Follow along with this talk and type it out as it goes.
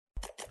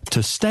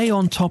To stay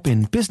on top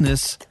in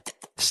business,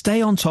 stay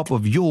on top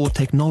of your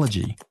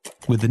technology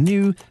with the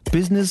new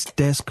Business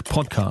Desk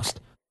podcast,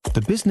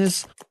 The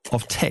Business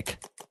of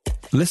Tech.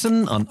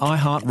 Listen on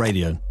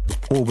iHeartRadio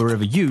or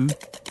wherever you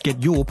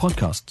get your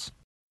podcasts.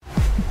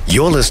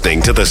 You're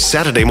listening to the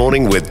Saturday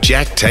Morning with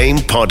Jack Tame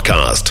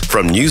podcast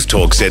from News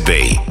Talk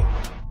ZB.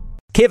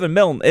 Kevin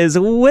Milne is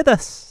with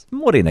us.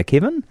 Morena,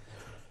 Kevin.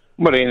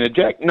 Morena,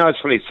 Jack.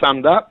 Nicely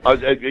summed up.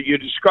 You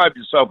described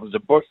yourself as a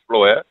bush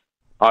lawyer.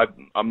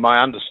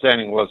 My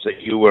understanding was that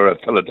you were a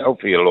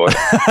Philadelphia lawyer.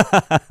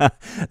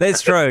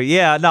 That's true.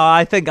 Yeah, no,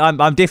 I think I'm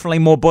definitely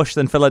more bush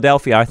than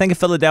Philadelphia. I think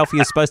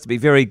Philadelphia is supposed to be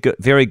very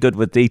good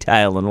with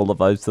detail and all of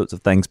those sorts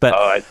of things. But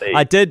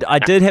I did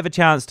have a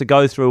chance to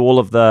go through all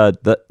of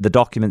the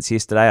documents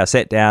yesterday. I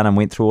sat down and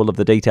went through all of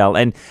the detail,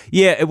 and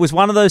yeah, it was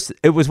one of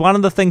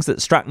the things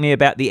that struck me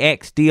about the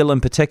ACT deal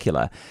in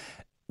particular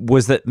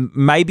was that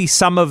maybe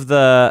some of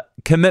the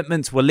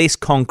commitments were less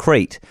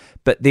concrete,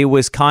 but there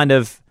was kind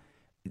of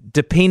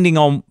depending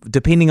on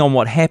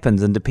what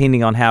happens and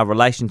depending on how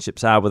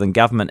relationships are within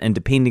government and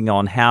depending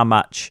on how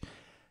much,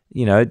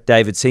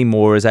 David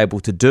Seymour is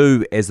able to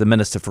do as the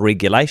Minister for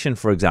Regulation,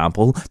 for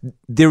example,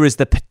 there is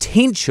the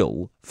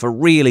potential for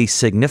really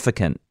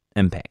significant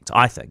impact,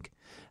 I think.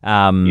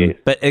 Yes.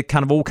 But it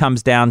kind of all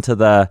comes down to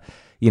the,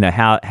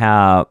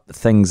 how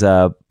things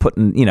are put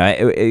in,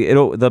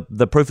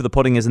 the proof of the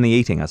pudding is in the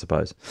eating, I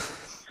suppose.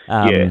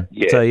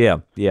 So,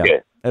 yeah.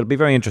 It'll be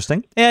very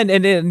interesting. And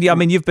I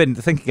mean, you've been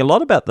thinking a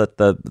lot about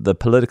the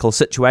political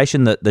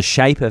situation, the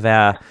shape of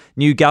our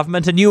new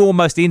government, and you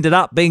almost ended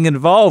up being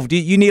involved.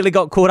 You nearly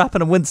got caught up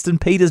in a Winston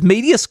Peters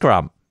media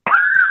scrum.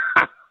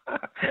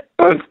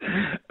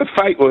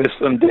 Fate worse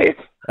than death.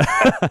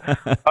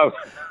 I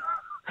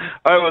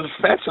was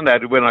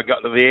fascinated when I got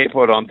to the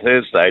airport on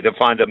Thursday to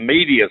find a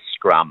media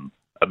scrum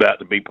about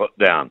to be put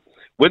down.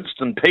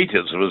 Winston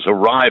Peters was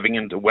arriving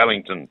into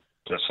Wellington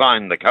to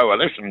sign the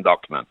coalition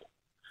document.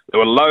 There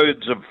were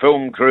loads of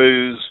film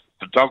crews,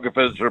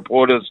 photographers,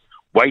 reporters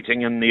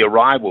waiting in the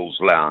arrivals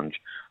lounge.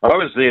 I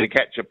was there to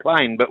catch a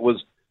plane, but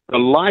was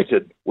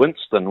delighted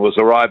Winston was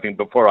arriving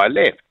before I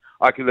left.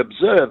 I could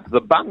observe the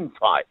bun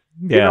fight.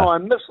 Yeah. I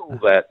miss all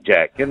that,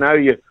 Jack.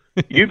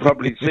 You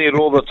probably see it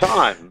all the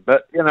time.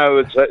 But,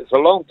 it's a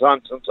long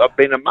time since I've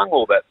been among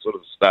all that sort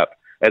of stuff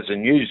as a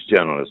news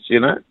journalist,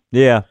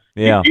 Yeah.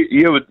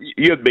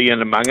 You'd be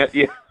in among it,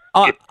 yeah.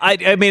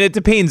 I mean, it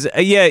depends.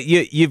 Yeah,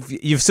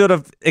 you've sort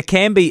of it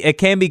can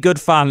be good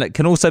fun. It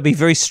can also be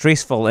very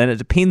stressful, and it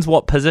depends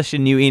what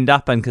position you end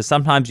up in. Because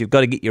sometimes you've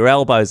got to get your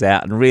elbows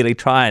out and really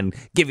try and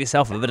give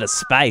yourself a bit of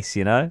space.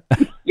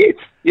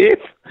 Yes.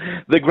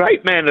 The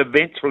great man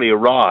eventually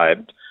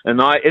arrived,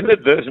 and I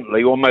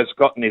inadvertently almost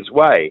got in his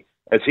way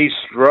as he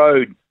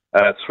strode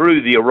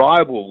through the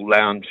arrival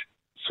lounge,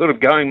 sort of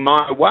going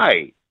my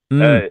way.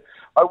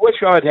 I wish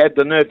I'd had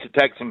the nerve to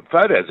take some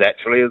photos,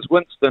 actually, as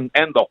Winston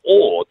and the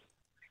horde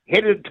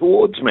headed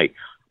towards me.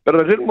 But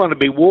I didn't want to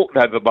be walked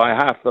over by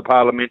half the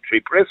parliamentary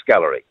press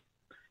gallery.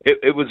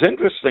 It was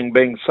interesting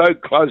being so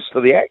close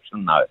to the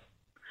action, though.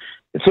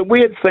 It's a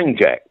weird thing,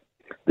 Jack.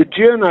 The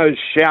journos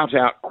shout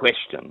out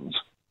questions.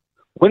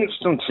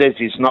 Winston says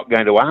he's not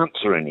going to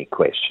answer any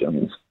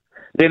questions.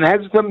 Then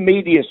as the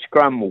media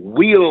scrum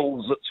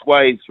wheels its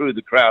way through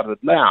the crowded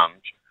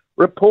lounge,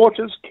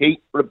 reporters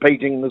keep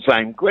repeating the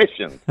same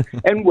questions,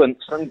 and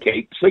Winston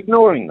keeps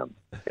ignoring them,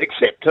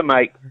 except to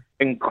make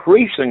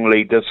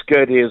increasingly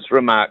discourteous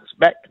remarks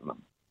back to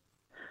them.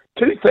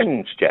 Two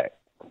things, Jack.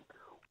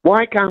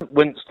 Why can't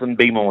Winston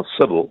be more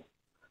civil,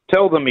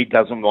 tell them he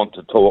doesn't want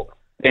to talk,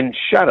 then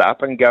shut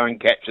up and go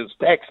and catch his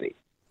taxi?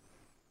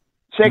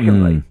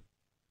 Secondly,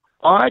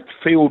 I'd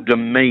feel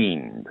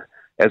demeaned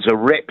as a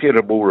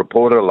reputable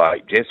reporter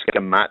like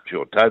Jessica Mutch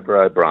or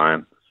Topher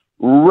O'Brien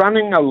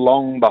running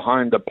along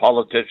behind a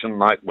politician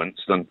like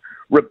Winston,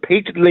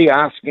 repeatedly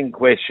asking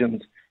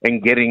questions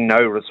and getting no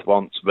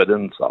response but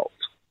insults.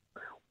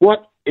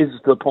 What is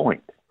the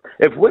point?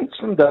 If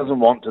Winston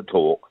doesn't want to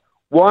talk,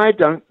 why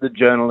don't the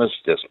journalists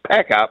just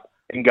pack up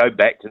and go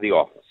back to the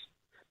office?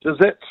 Does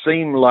that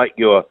seem like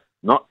you're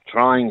not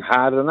trying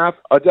hard enough?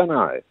 I don't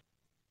know.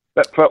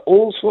 But for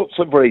all sorts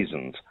of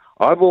reasons,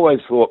 I've always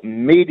thought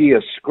media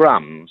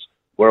scrums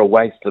were a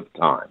waste of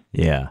time.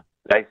 Yeah.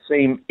 They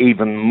seem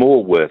even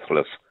more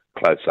worthless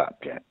close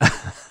up, Jack.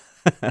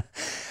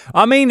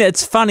 I mean,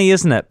 it's funny,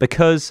 isn't it?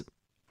 Because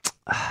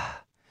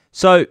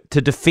so to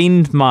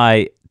defend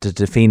my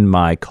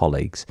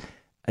colleagues,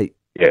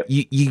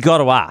 you got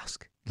to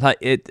ask. Like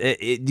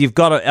you've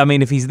got to. I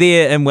mean, if he's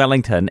there in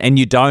Wellington and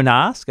you don't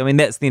ask, I mean,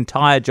 that's the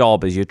entire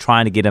job. Is you're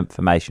trying to get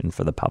information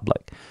for the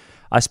public.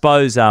 I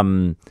suppose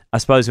when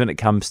it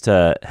comes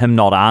to him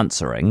not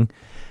answering,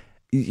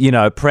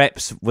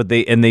 perhaps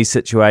in these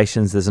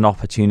situations, there's an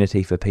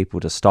opportunity for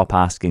people to stop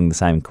asking the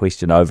same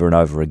question over and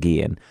over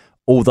again.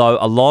 Although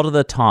a lot of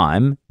the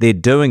time they're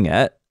doing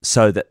it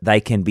so that they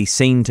can be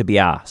seen to be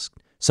asked.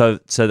 So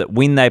that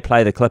when they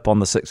play the clip on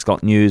the 6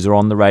 o'clock news or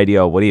on the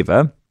radio or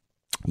whatever,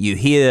 you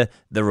hear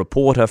the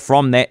reporter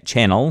from that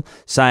channel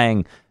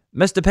saying,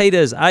 "Mr.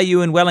 Peters, are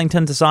you in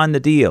Wellington to sign the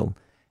deal?"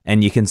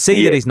 and you can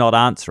see that he's not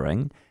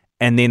answering.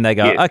 And then they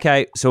go,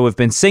 okay, so we've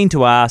been seen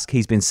to ask,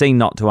 he's been seen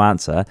not to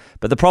answer.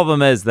 But the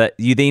problem is that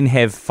you then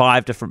have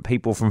 5 different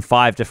people from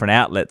 5 different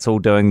outlets all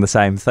doing the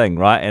same thing,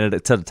 right? And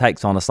it sort of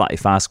takes on a slightly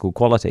farcical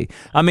quality.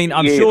 I mean,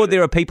 I'm sure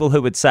there are people who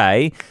would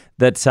say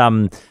that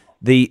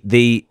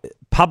the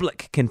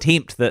public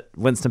contempt that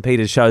Winston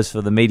Peters shows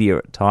for the media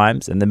at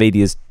times, and the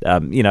media's,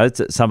 some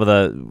of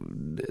the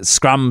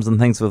scrums and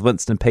things with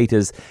Winston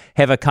Peters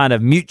have a kind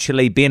of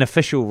mutually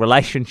beneficial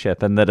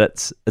relationship, and that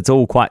it's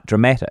all quite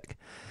dramatic.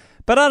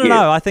 But I don't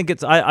know.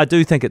 I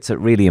do think it's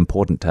really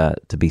important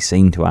to be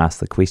seen to ask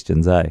the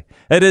questions. It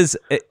is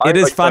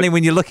funny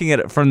when you're looking at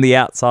it from the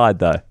outside,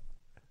 though.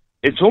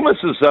 It's almost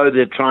as though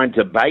they're trying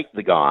to bait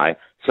the guy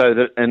so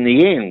that in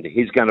the end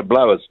he's going to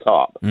blow his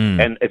top.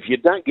 And if you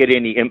don't get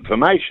any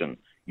information,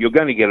 you're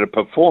going to get a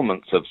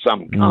performance of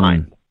some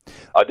kind.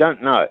 I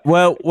don't know.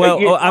 Well,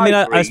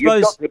 I suppose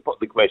you've got to put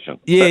the question.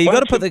 Yeah, you've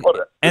got to put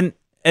the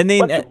And then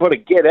once you put a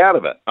get out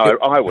of it,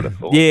 I would have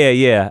thought.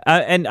 Yeah.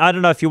 And I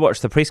don't know if you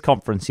watched the press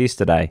conference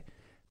yesterday,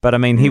 but I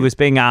mean, he was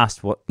being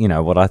asked what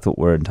I thought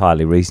were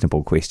entirely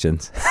reasonable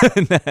questions,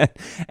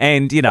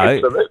 and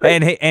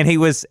and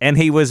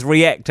he was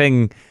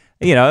reacting,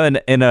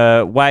 in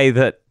a way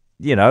that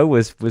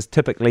was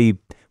typically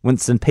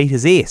Winston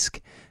Peters-esque.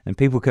 And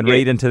people can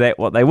read into that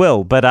what they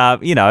will. But,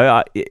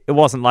 it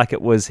wasn't like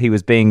he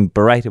was being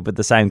berated with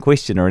the same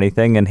question or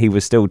anything, and he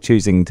was still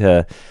choosing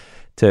to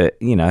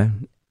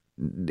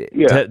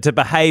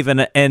behave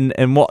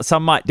in what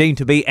some might deem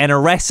to be an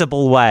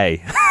irascible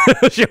way.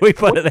 Shall we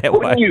put it that way?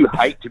 Wouldn't you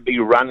hate to be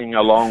running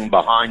along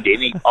behind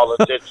any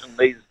politician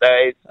these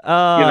days?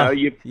 Don't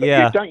you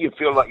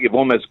feel like you've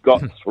almost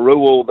got through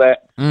all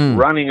that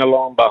running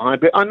along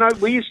behind? I know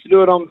we used to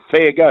do it on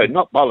Fair Go,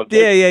 not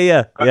politicians.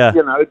 Yeah.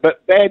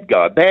 But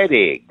bad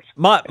eggs.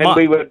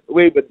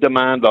 We would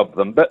demand of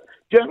them. But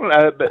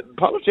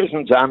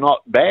politicians are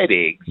not bad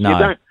eggs.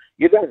 No.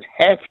 You don't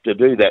have to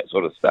do that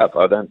sort of stuff,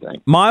 I don't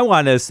think. My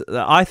one is,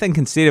 I think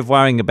instead of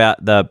worrying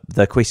about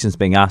the questions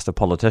being asked of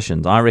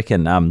politicians, I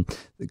reckon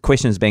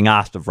questions being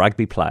asked of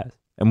rugby players.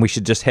 And we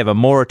should just have a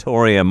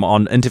moratorium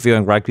on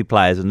interviewing rugby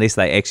players unless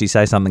they actually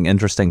say something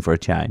interesting for a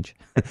change.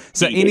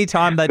 So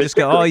anytime they just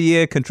go,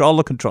 control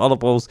the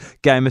controllables,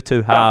 game of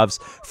 2 halves,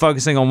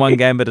 focusing on one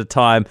game at a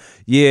time,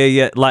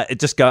 like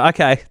just go,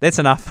 okay, that's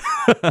enough.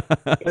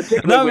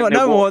 no more.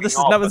 No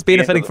one's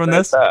benefiting from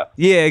this.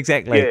 Yeah,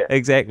 exactly.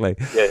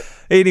 Yeah.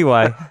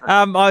 Anyway,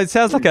 it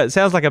sounds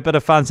like a bit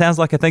of fun. Sounds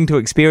like a thing to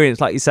experience,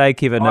 like you say,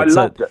 Kevin. It's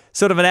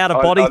sort of an out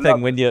of body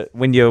thing when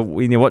you're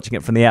watching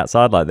it from the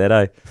outside like that,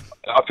 eh?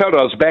 I felt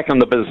I was back in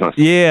the business.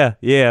 Yeah,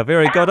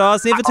 very good. Oh,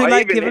 it's never too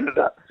late, Kevin.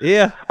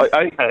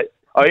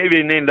 I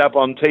even ended up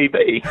on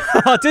TV.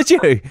 Oh, did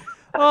you?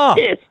 Oh,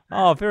 yes.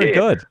 Oh, very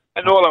good.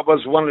 And all I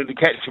was wanted to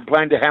catch a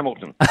plane to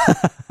Hamilton.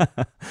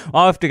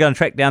 I'll have to go and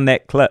track down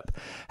that clip.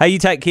 Hey, you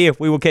take care.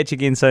 We will catch you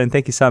again soon.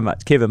 Thank you so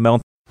much, Kevin Milne.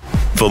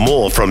 For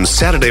more from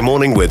Saturday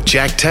Morning with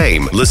Jack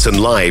Tame, listen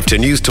live to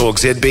News Talk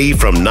ZB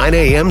from 9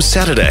 a.m.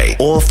 Saturday,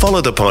 or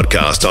follow the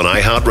podcast on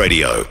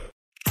iHeartRadio.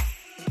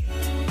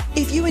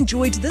 If you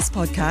enjoyed this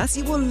podcast,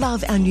 you will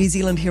love our New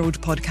Zealand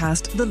Herald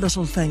podcast, The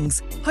Little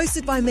Things,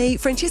 hosted by me,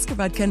 Francesca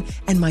Rudkin,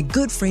 and my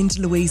good friend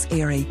Louise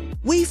Airy.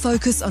 We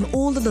focus on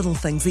all the little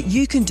things that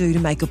you can do to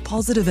make a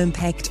positive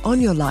impact on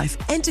your life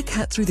and to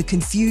cut through the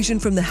confusion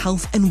from the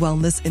health and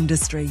wellness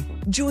industry.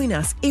 Join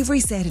us every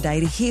Saturday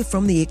to hear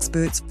from the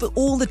experts for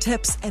all the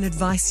tips and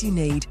advice you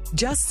need.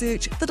 Just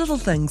search The Little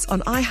Things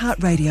on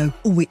iHeartRadio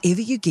or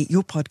wherever you get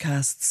your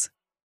podcasts.